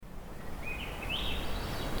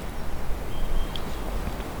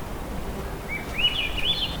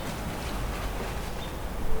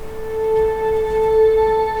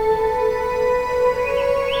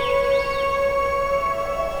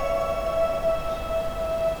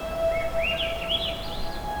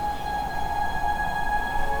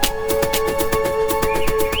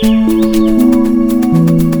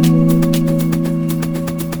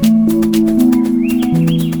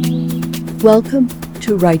Welcome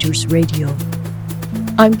to Writers Radio.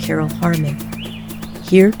 I'm Carol Harmon,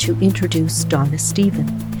 here to introduce Donna Stephen,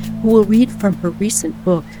 who will read from her recent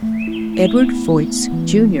book, Edward Foyt's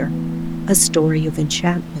Jr., A Story of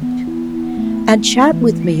Enchantment, and chat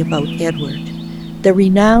with me about Edward, the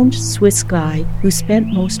renowned Swiss guide who spent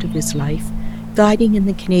most of his life guiding in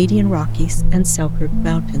the Canadian Rockies and Selkirk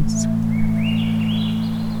Mountains.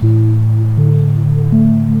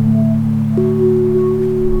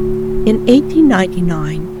 In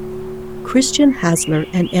 1899, Christian Hasler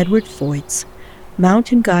and Edward Foyts,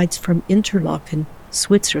 mountain guides from Interlaken,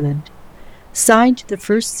 Switzerland, signed the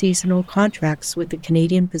first seasonal contracts with the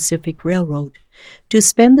Canadian Pacific Railroad to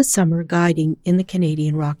spend the summer guiding in the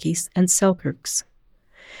Canadian Rockies and Selkirks.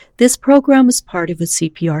 This program was part of a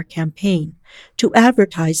CPR campaign to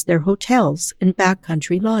advertise their hotels and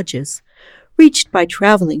backcountry lodges, reached by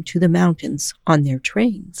traveling to the mountains on their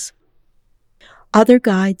trains. Other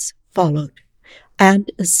guides followed,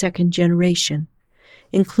 and a second generation,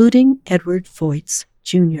 including Edward Foyts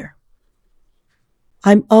Jr.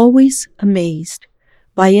 I'm always amazed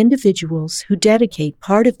by individuals who dedicate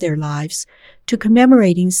part of their lives to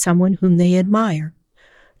commemorating someone whom they admire,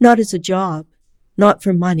 not as a job, not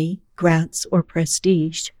for money, grants, or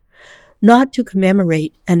prestige, not to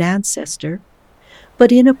commemorate an ancestor,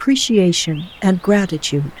 but in appreciation and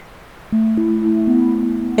gratitude.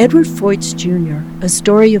 Edward Foyts Jr., A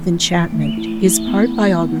Story of Enchantment, is part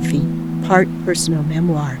biography, part personal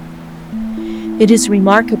memoir. It is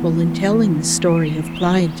remarkable in telling the story of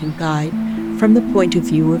client and guide from the point of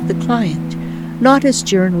view of the client, not as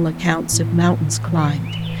journal accounts of mountains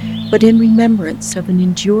climbed, but in remembrance of an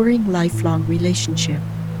enduring lifelong relationship.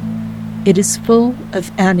 It is full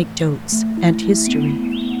of anecdotes and history.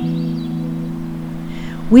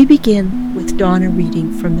 We begin with Donna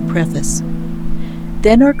reading from the preface.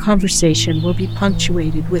 Then our conversation will be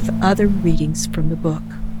punctuated with other readings from the book.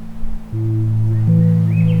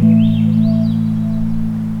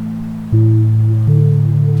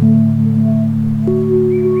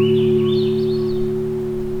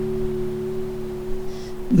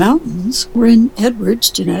 Mountains were in Edward's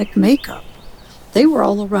genetic makeup. They were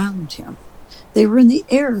all around him. They were in the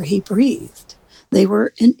air he breathed. They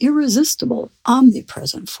were an irresistible,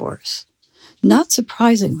 omnipresent force. Not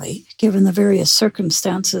surprisingly, given the various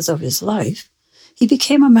circumstances of his life, he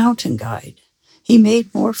became a mountain guide. He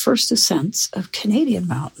made more first ascents of Canadian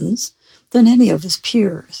mountains than any of his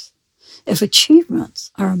peers. If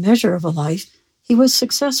achievements are a measure of a life, he was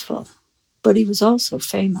successful, but he was also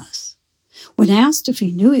famous. When asked if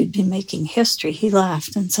he knew he'd been making history, he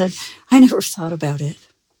laughed and said, "I never thought about it."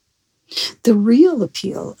 The real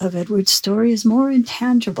appeal of Edward's story is more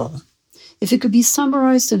intangible. If it could be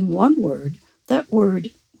summarized in one word, that word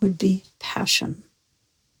would be passion.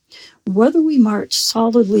 Whether we march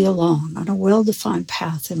solidly along on a well-defined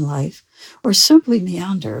path in life or simply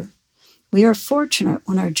meander, we are fortunate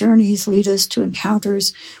when our journeys lead us to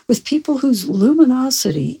encounters with people whose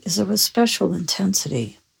luminosity is of a special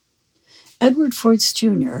intensity. Edward Foyts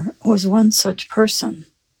Jr. was one such person.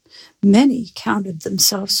 Many counted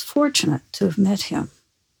themselves fortunate to have met him.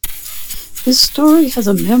 His story has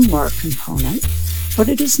a memoir component, but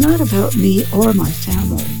it is not about me or my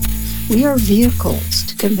family. We are vehicles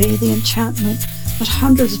to convey the enchantment that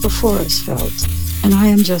hundreds before us felt, and I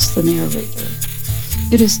am just the narrator.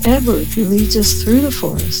 It is Edward who leads us through the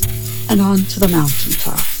forest and on to the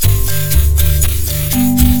mountaintop.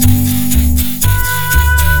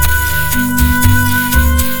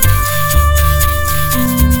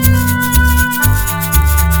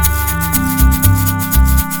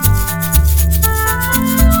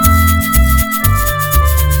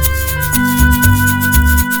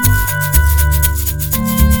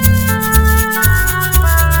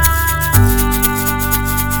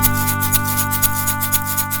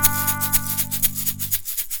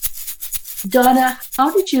 Donna,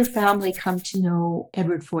 how did your family come to know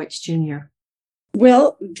Edward Foyts Jr.?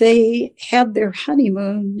 Well, they had their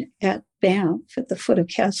honeymoon at Banff at the foot of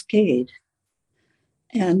Cascade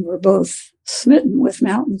and were both smitten with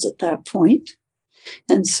mountains at that point.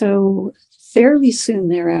 And so fairly soon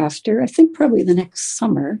thereafter, I think probably the next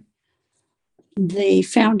summer, they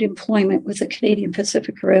found employment with the Canadian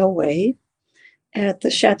Pacific Railway at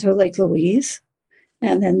the Chateau Lake Louise,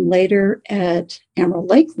 and then later at Emerald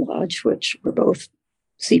Lake Lodge, which were both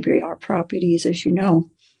CPR properties, as you know.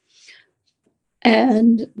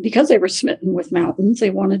 And because they were smitten with mountains, they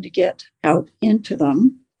wanted to get out into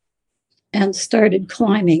them and started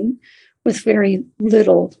climbing with very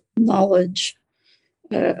little knowledge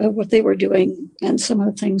of what they were doing, and some of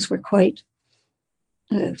the things were quite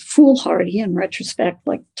foolhardy in retrospect,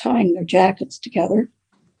 like tying their jackets together.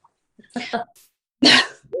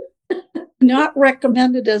 Not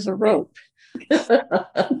recommended as a rope.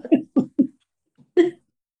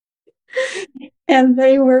 And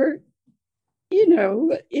they were,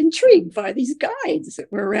 intrigued by these guides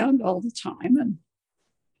that were around all the time, and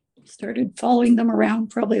started following them around,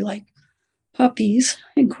 probably like puppies,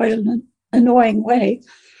 in quite an annoying way,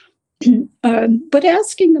 but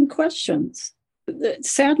asking them questions,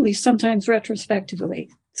 sadly, sometimes retrospectively.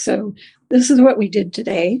 So this is what we did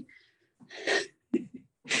today.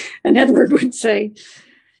 And Edward would say,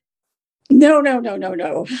 no.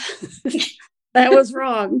 That was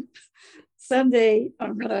wrong. Someday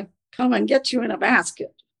I'm going to come and get you in a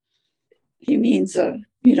basket. He means, a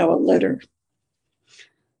litter.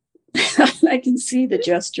 I can see the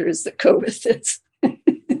gestures that go with this.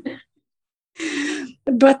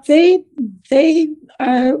 But they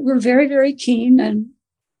were very, very keen. And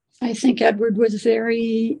I think Edward was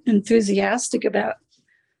very enthusiastic about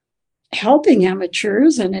helping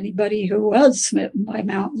amateurs and anybody who was smitten by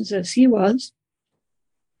mountains as he was.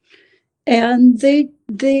 And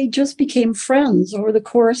they just became friends over the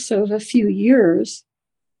course of a few years.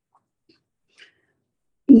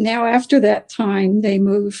 Now, after that time, they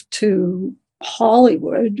moved to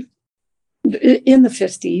Hollywood in the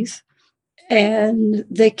 50s, and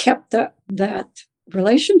they kept that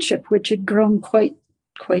relationship, which had grown quite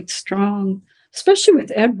strong, especially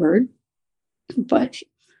with Edward. But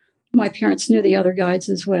my parents knew the other guides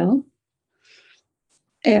as well.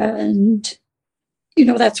 And,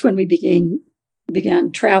 that's when we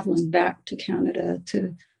began traveling back to Canada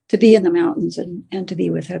to be in the mountains and to be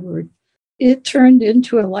with Edward. It turned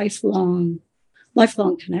into a lifelong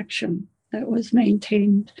connection that was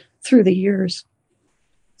maintained through the years.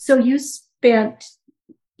 So you spent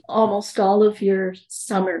almost all of your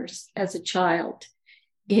summers as a child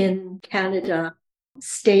in Canada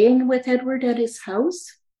staying with Edward at his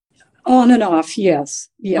house? On and off, yes.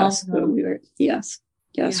 Yeah.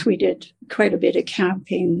 We did quite a bit of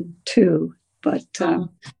camping too,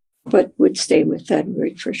 but would stay with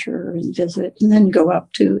Edward for sure and visit, and then go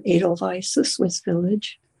up to Edelweiss, the Swiss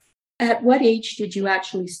village. At what age did you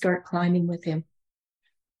actually start climbing with him?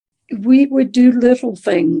 We would do little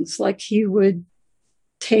things, like he would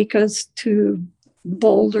take us to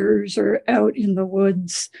boulders or out in the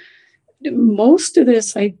woods. Most of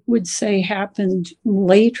this, I would say, happened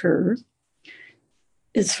later,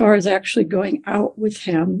 as far as actually going out with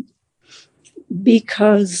him,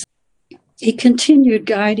 because he continued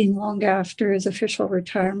guiding long after his official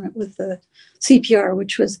retirement with the CPR,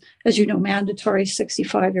 which was, as you know, mandatory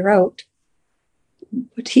 65 year out.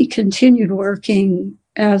 But he continued working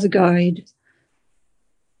as a guide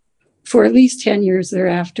for at least 10 years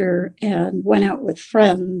thereafter, and went out with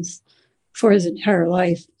friends for his entire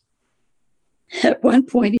life. At one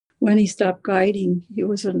point, when he stopped guiding, he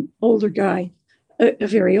was an older guy, a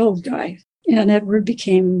very old guy. And Edward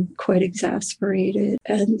became quite exasperated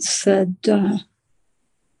and said,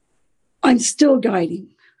 I'm still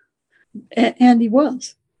guiding. And he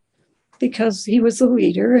was, because he was the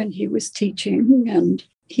leader and he was teaching, and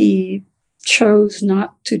he chose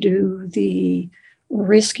not to do the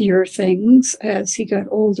riskier things as he got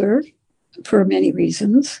older for many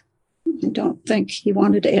reasons. I don't think he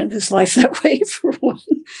wanted to end his life that way, for one.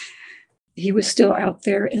 He was still out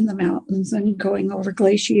there in the mountains and going over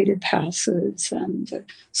glaciated passes and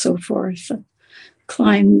so forth.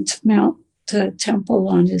 Climbed Mount Temple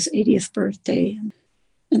on his 80th birthday.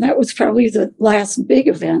 And that was probably the last big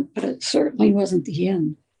event, but it certainly wasn't the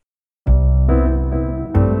end.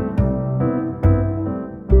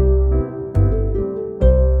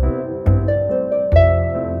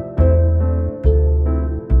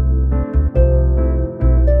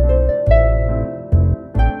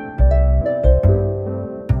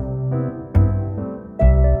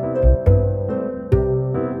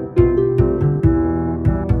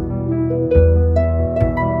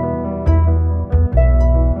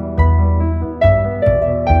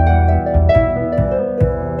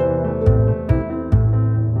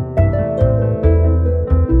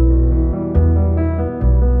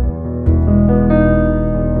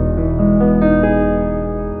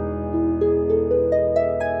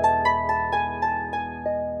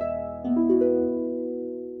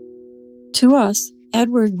 To us,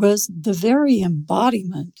 Edward was the very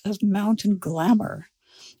embodiment of mountain glamour.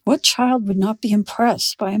 What child would not be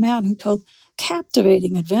impressed by a man who told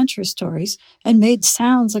captivating adventure stories and made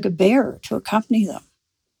sounds like a bear to accompany them?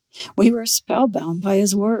 We were spellbound by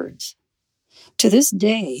his words. To this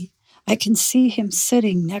day, I can see him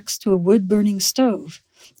sitting next to a wood-burning stove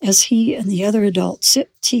as he and the other adults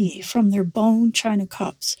sipped tea from their bone china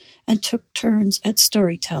cups and took turns at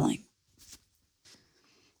storytelling.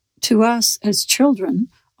 To us as children,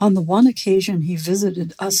 on the one occasion he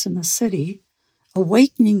visited us in the city,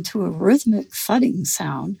 awakening to a rhythmic thudding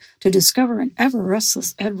sound to discover an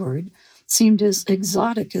ever-restless Edward seemed as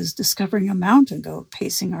exotic as discovering a mountain goat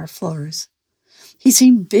pacing our floors. He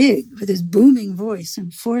seemed big with his booming voice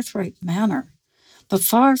and forthright manner, but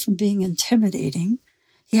far from being intimidating,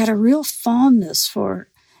 he had a real fondness for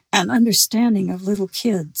and understanding of little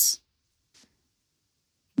kids.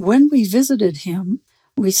 When we visited him,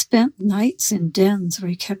 we spent nights in dens where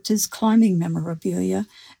he kept his climbing memorabilia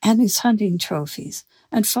and his hunting trophies,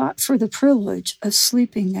 and fought for the privilege of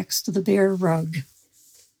sleeping next to the bear rug.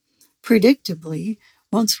 Predictably,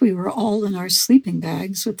 once we were all in our sleeping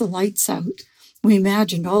bags with the lights out, we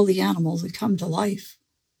imagined all the animals had come to life.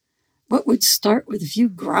 What would start with a few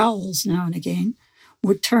growls now and again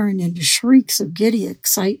would turn into shrieks of giddy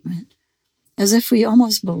excitement, as if we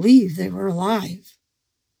almost believed they were alive.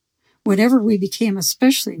 Whenever we became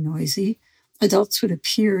especially noisy, adults would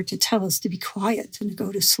appear to tell us to be quiet and to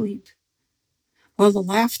go to sleep. While the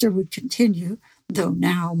laughter would continue, though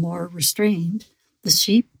now more restrained, the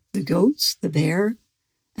sheep, the goats, the bear,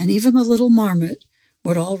 and even the little marmot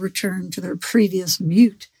would all return to their previous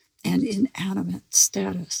mute and inanimate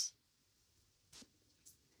status.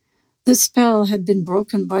 The spell had been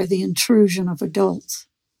broken by the intrusion of adults,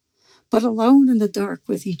 but alone in the dark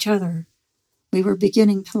with each other, we were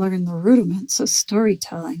beginning to learn the rudiments of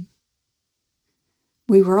storytelling.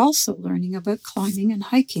 We were also learning about climbing and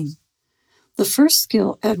hiking. The first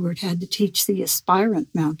skill Edward had to teach the aspirant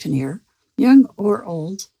mountaineer, young or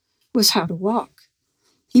old, was how to walk.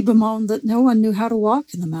 He bemoaned that no one knew how to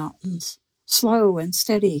walk in the mountains, slow and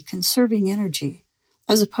steady, conserving energy,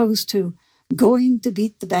 as opposed to going to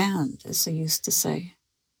beat the band, as they used to say.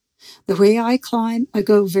 The way I climb, I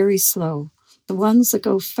go very slow. The ones that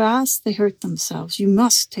go fast, they hurt themselves. You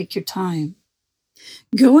must take your time.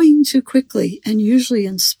 Going too quickly, and usually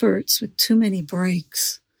in spurts with too many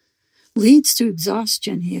breaks, leads to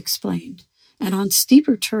exhaustion, he explained, and on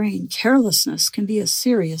steeper terrain, carelessness can be a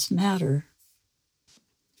serious matter.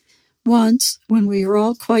 Once, when we were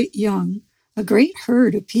all quite young, a great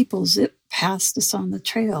herd of people zipped past us on the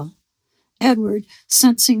trail. Edward,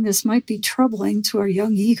 sensing this might be troubling to our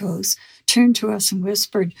young egos, turned to us and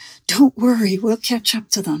whispered, "Don't worry, we'll catch up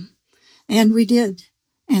to them." And we did,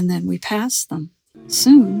 and then we passed them.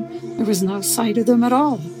 Soon, there was no sight of them at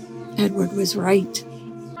all. Edward was right.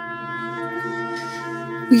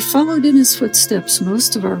 We followed in his footsteps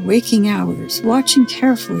most of our waking hours, watching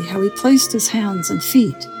carefully how he placed his hands and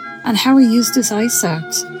feet, and how he used his ice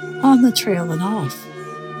axe on the trail and off.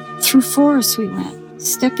 Through forests we went,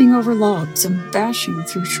 stepping over logs and bashing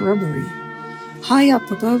through shrubbery. High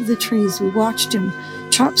up above the trees, we watched him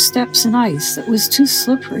chop steps in ice that was too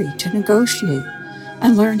slippery to negotiate,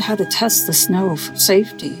 and learned how to test the snow for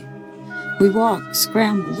safety. We walked,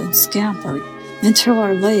 scrambled, and scampered until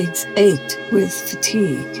our legs ached with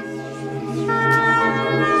fatigue.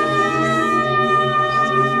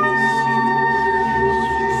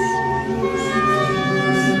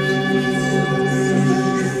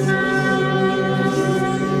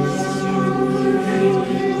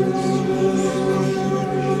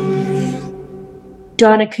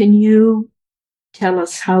 Donna, can you tell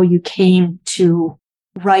us how you came to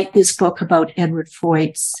write this book about Edward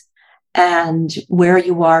Foyts and where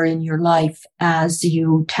you are in your life as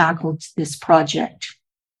you tackled this project?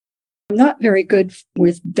 I'm not very good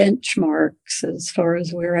with benchmarks as far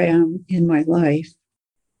as where I am in my life.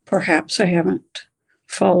 Perhaps I haven't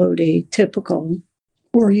followed a typical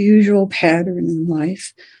or usual pattern in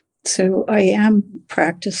life. So I am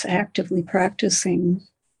actively practicing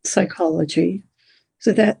psychology.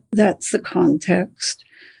 So that's the context.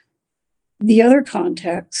 The other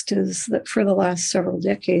context is that for the last several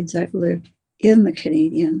decades, I've lived in the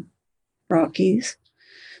Canadian Rockies.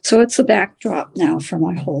 So it's a backdrop now for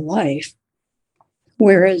my whole life,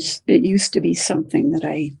 whereas it used to be something that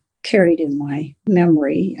I carried in my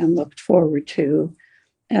memory and looked forward to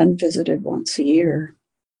and visited once a year.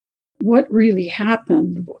 What really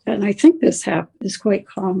happened, and I think this is quite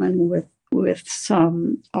common with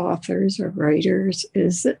some authors or writers,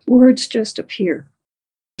 is that words just appear.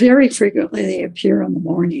 Very frequently they appear in the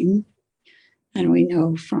morning, and we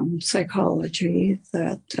know from psychology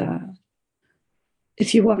that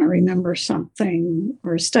if you want to remember something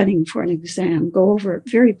or studying for an exam, go over it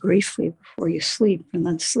very briefly before you sleep, and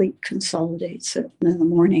then sleep consolidates it. And in the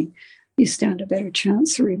morning, you stand a better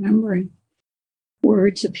chance of remembering.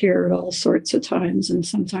 words appear at all sorts of times, and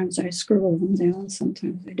sometimes I scribble them down,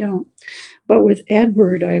 sometimes I don't. But with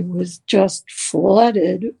Edward, I was just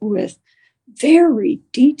flooded with very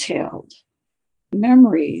detailed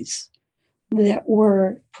memories that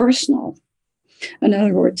were personal. In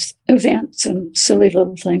other words, events and silly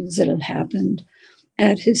little things that had happened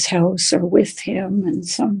at his house or with him, and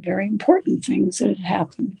some very important things that had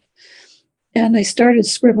happened. And I started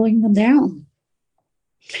scribbling them down.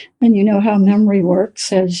 And you know how memory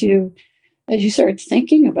works. As you start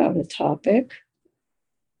thinking about a topic,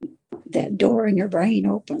 that door in your brain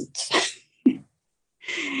opens.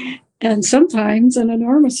 And sometimes an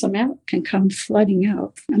enormous amount can come flooding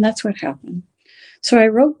out. And that's what happened. So I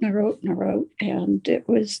wrote and I wrote and I wrote, and it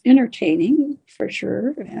was entertaining for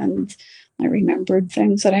sure. And I remembered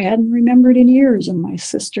things that I hadn't remembered in years, and my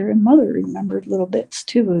sister and mother remembered little bits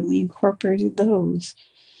too, and we incorporated those.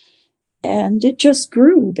 And it just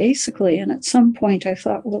grew, basically. And at some point I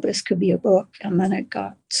thought, well, this could be a book. And then it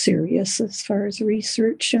got serious as far as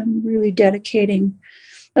research and really dedicating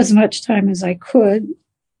as much time as I could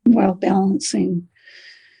while balancing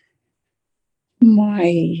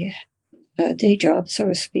my day job, so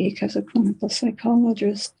to speak, as a clinical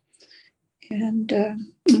psychologist. And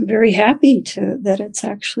I'm very happy that it's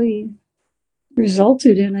actually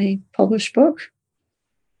resulted in a published book.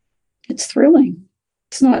 It's thrilling.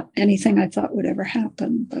 It's not anything I thought would ever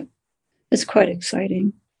happen, but it's quite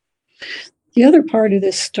exciting. The other part of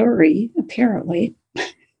this story, apparently,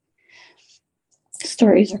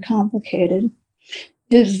 stories are complicated,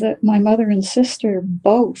 is that my mother and sister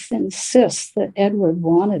both insist that Edward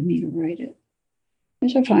wanted me to write it,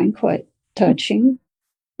 which I find quite touching.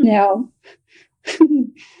 Now,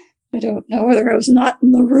 I don't know whether I was not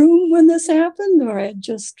in the room when this happened or I had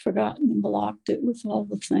just forgotten and blocked it with all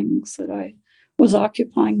the things that I was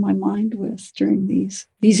occupying my mind with during these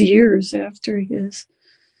years after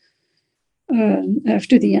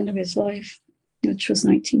after the end of his life, which was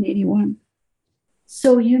 1981.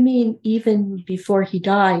 So you mean even before he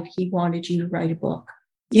died, he wanted you to write a book?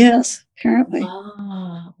 Yes, apparently.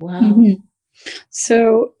 Ah, wow. Mm-hmm.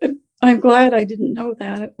 So I'm glad I didn't know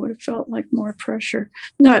that. It would have felt like more pressure.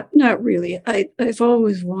 Not really. I've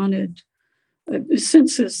always wanted,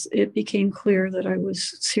 since it became clear that I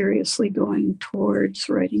was seriously going towards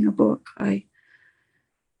writing a book, I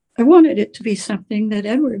wanted it to be something that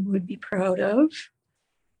Edward would be proud of,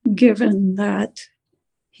 given that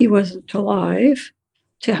he wasn't alive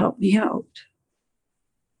to help me out,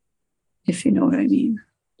 if you know what I mean.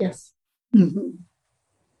 Yes. Mm-hmm.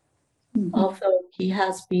 Mm-hmm. Although he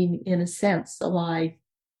has been, in a sense, alive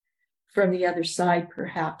from the other side,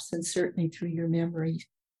 perhaps, and certainly through your memory.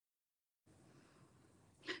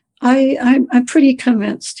 I'm pretty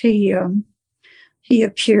convinced he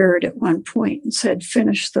appeared at one point and said,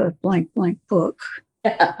 "Finish the blank blank book."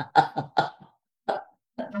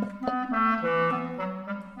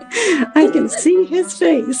 I can see his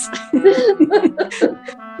face.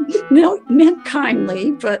 No, meant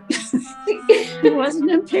kindly, but he was an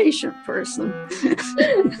impatient person.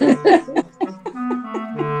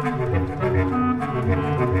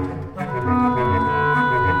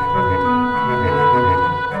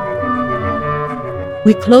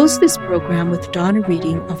 We close this program with Donna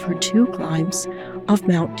reading of her 2 climbs of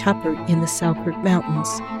Mount Tupper in the Selkirk Mountains.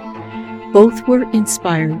 Both were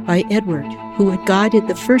inspired by Edward, who had guided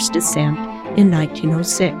the first ascent in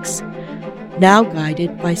 1906, now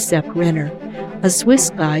guided by Sepp Renner, a Swiss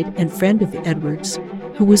guide and friend of Edward's,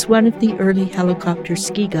 who was one of the early helicopter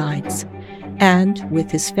ski guides, and, with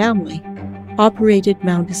his family, operated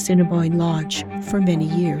Mount Assiniboine Lodge for many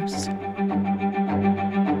years.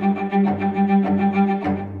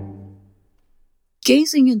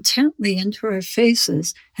 Gazing intently into our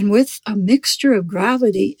faces, and with a mixture of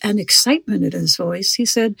gravity and excitement in his voice, he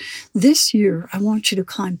said, "This year I want you to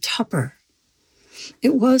climb Tupper."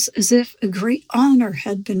 It was as if a great honor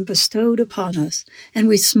had been bestowed upon us, and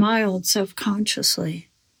we smiled self-consciously.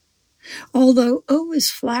 Although O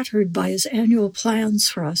was flattered by his annual plans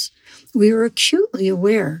for us, we were acutely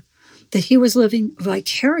aware that he was living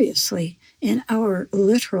vicariously in our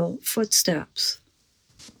literal footsteps.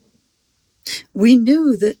 We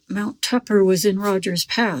knew that Mount Tupper was in Rogers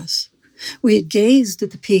Pass. We had gazed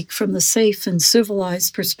at the peak from the safe and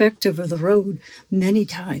civilized perspective of the road many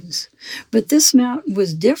times, but this mountain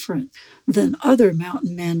was different than other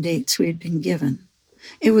mountain mandates we had been given.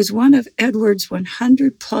 It was one of Edward's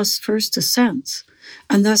 100-plus first ascents,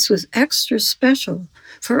 and thus was extra special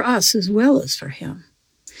for us as well as for him.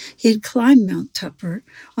 He had climbed Mount Tupper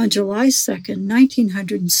on July 2nd,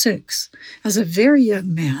 1906, as a very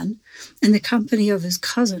young man in the company of his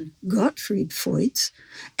cousin Gottfried Feutz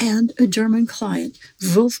and a German client,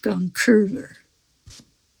 Wolfgang Köhler.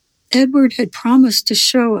 Edward had promised to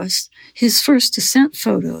show us his first ascent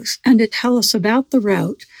photos and to tell us about the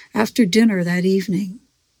route after dinner that evening.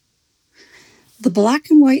 The black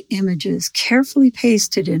and white images carefully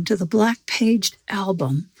pasted into the black-paged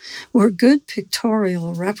album were a good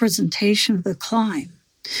pictorial representation of the climb,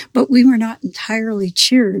 but we were not entirely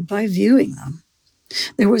cheered by viewing them.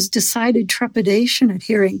 There was decided trepidation at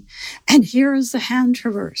hearing, "And here is the hand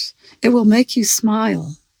traverse. It will make you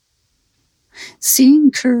smile."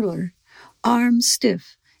 Seeing Köhler, arms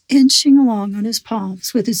stiff, inching along on his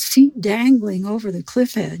palms with his feet dangling over the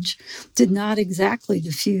cliff edge, did not exactly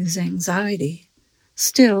diffuse anxiety.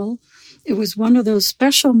 Still, it was one of those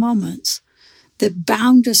special moments that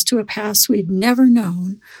bound us to a past we'd never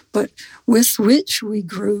known, but with which we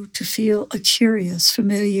grew to feel a curious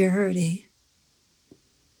familiarity.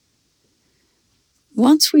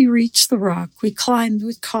 Once we reached the rock, we climbed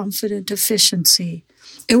with confident efficiency.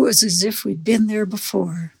 It was as if we'd been there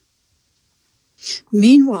before.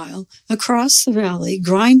 Meanwhile, across the valley,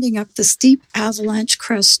 grinding up the steep Avalanche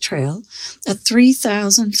Crest Trail, a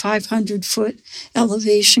 3,500-foot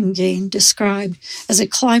elevation gain described as a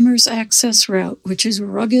climber's access route which is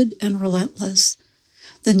rugged and relentless,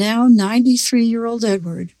 the now 93-year-old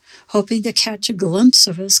Edward, hoping to catch a glimpse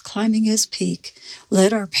of us climbing his peak,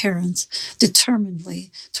 led our parents determinedly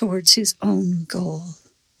towards his own goal.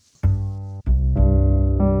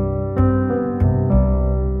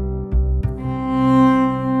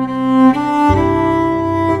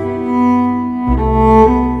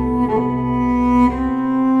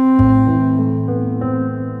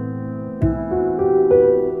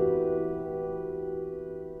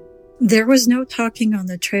 There was no talking on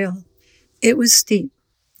the trail. It was steep.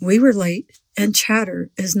 We were late, and chatter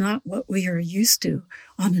is not what we are used to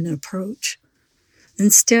on an approach.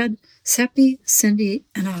 Instead, Seppi, Cindy,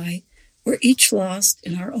 and I were each lost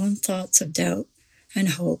in our own thoughts of doubt and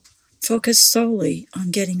hope, focused solely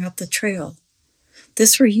on getting up the trail.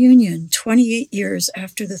 This reunion, 28 years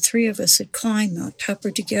after the three of us had climbed Mount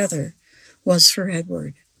Tupper together, was for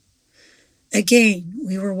Edward. Again,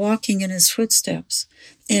 we were walking in his footsteps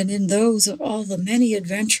and in those of all the many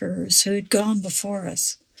adventurers who had gone before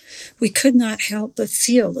us. We could not help but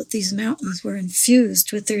feel that these mountains were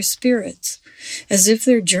infused with their spirits, as if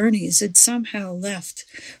their journeys had somehow left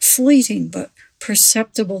fleeting but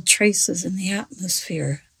perceptible traces in the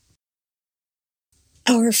atmosphere.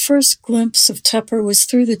 Our first glimpse of Tupper was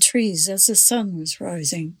through the trees as the sun was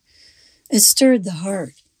rising. It stirred the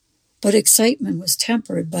heart, but excitement was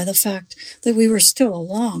tempered by the fact that we were still a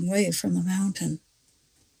long way from the mountain.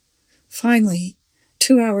 Finally,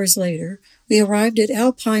 2 hours later, we arrived at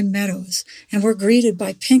Alpine Meadows and were greeted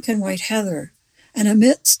by pink and white heather, and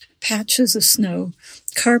amidst patches of snow,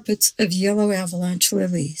 carpets of yellow avalanche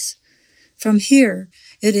lilies. From here,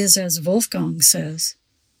 it is as Wolfgang says,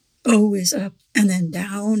 always up and then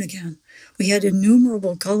down again. We had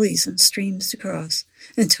innumerable gullies and streams to cross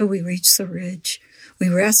until we reached the ridge. We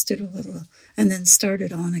rested a little and then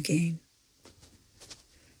started on again.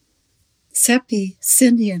 Seppi,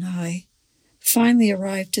 Cindy, and I finally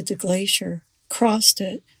arrived at the glacier, crossed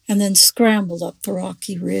it, and then scrambled up the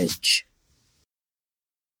rocky ridge.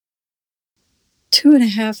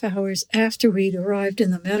 2.5 hours after we'd arrived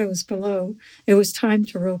in the meadows below, it was time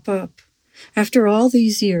to rope up. After all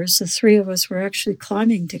these years, the three of us were actually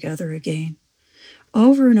climbing together again.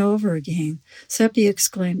 Over and over again, Seppi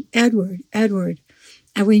exclaimed, "Edward, Edward,"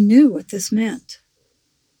 and we knew what this meant.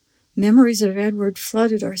 Memories of Edward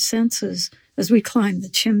flooded our senses as we climbed the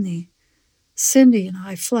chimney. Cindy and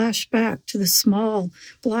I flashed back to the small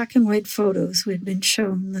black and white photos we had been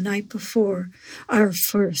shown the night before our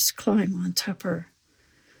first climb on Tupper.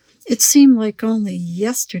 It seemed like only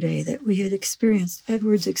yesterday that we had experienced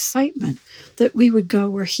Edward's excitement that we would go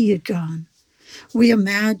where he had gone. We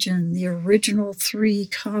imagined the original three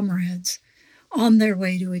comrades on their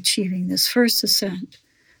way to achieving this first ascent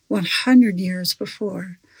 100 years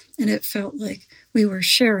before, and it felt like we were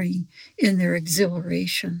sharing in their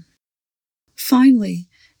exhilaration. Finally,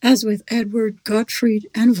 as with Edward, Gottfried,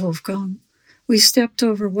 and Wolfgang, we stepped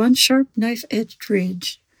over one sharp knife-edged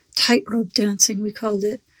ridge, tightrope dancing we called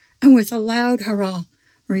it, and with a loud hurrah,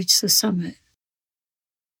 reached the summit.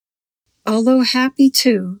 Although happy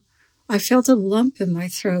too, I felt a lump in my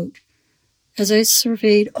throat as I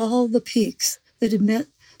surveyed all the peaks that had meant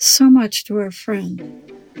so much to our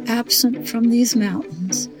friend, absent from these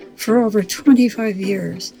mountains for over 25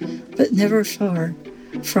 years, but never far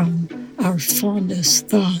from our fondest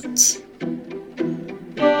thoughts.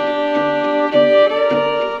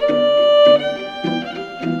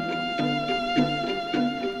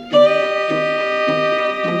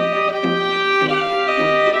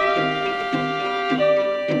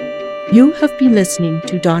 You have been listening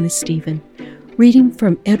to Donna Stephen, reading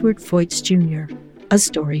from Edward Foyt's Jr., A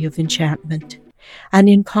Story of Enchantment, and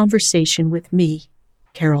in conversation with me,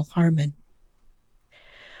 Carol Harmon.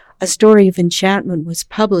 A Story of Enchantment was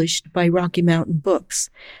published by Rocky Mountain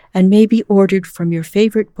Books and may be ordered from your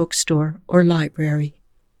favorite bookstore or library.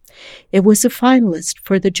 It was a finalist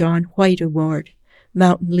for the John White Award,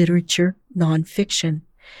 Mountain Literature Nonfiction,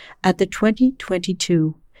 at the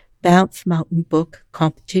 2022 Banff Mountain Book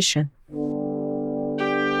Competition.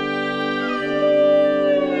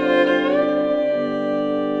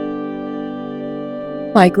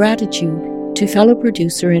 My gratitude to fellow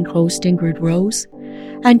producer and host Ingrid Rose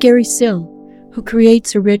and Gary Sill, who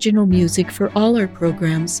creates original music for all our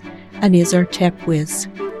programs and is our tech whiz.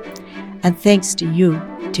 And thanks to you,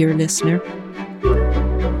 dear listener.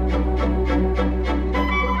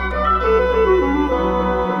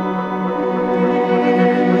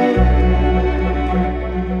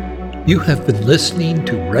 You have been listening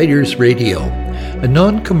to Writers Radio, a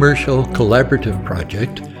non-commercial collaborative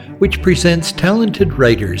project which presents talented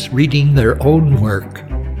writers reading their own work.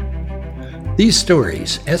 These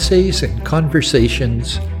stories, essays, and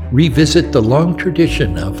conversations revisit the long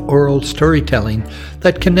tradition of oral storytelling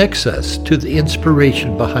that connects us to the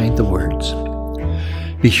inspiration behind the words.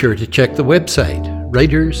 Be sure to check the website,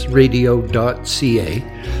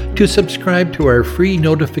 writersradio.ca, to subscribe to our free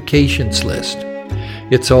notifications list.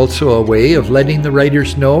 It's also a way of letting the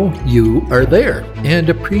writers know you are there and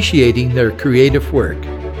appreciating their creative work.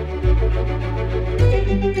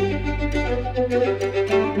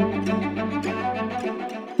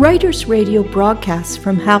 Writers Radio broadcasts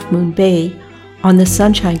from Half Moon Bay on the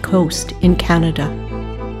Sunshine Coast in Canada,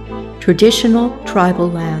 traditional tribal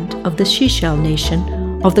land of the Sechelt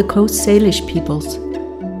Nation of the Coast Salish peoples.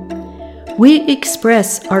 We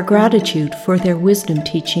express our gratitude for their wisdom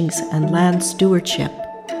teachings and land stewardship.